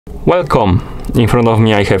Welcome! In front of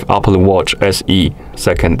me I have Apple Watch SE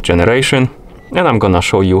 2nd generation, and I'm gonna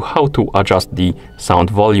show you how to adjust the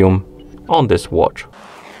sound volume on this watch.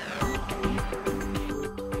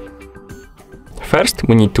 First,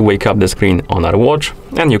 we need to wake up the screen on our watch,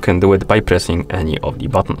 and you can do it by pressing any of the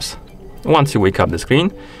buttons. Once you wake up the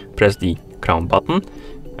screen, press the crown button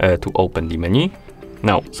to open the menu.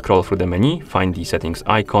 Now scroll through the menu, find the settings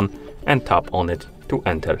icon and tap on it to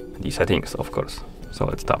enter the settings, of course. So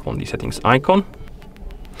let's tap on the settings icon.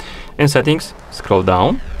 In settings, scroll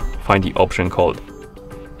down, find the option called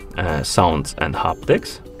sounds and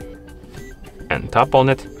haptics and tap on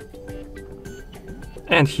it.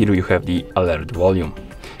 And here you have the alert volume,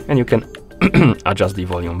 and you can adjust the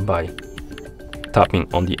volume by tapping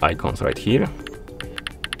on the icons right here,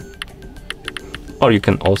 or you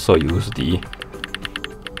can also use the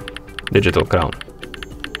digital crown.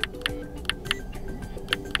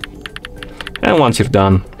 And once you're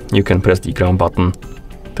done, you can press the crown button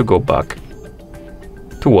to go back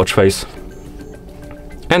to watch face.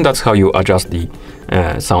 And that's how you adjust the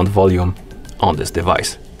sound volume on this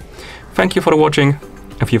device. Thank you for watching.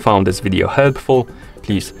 If you found this video helpful,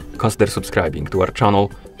 please consider subscribing to our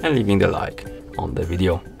channel and leaving a like on the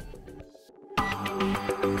video.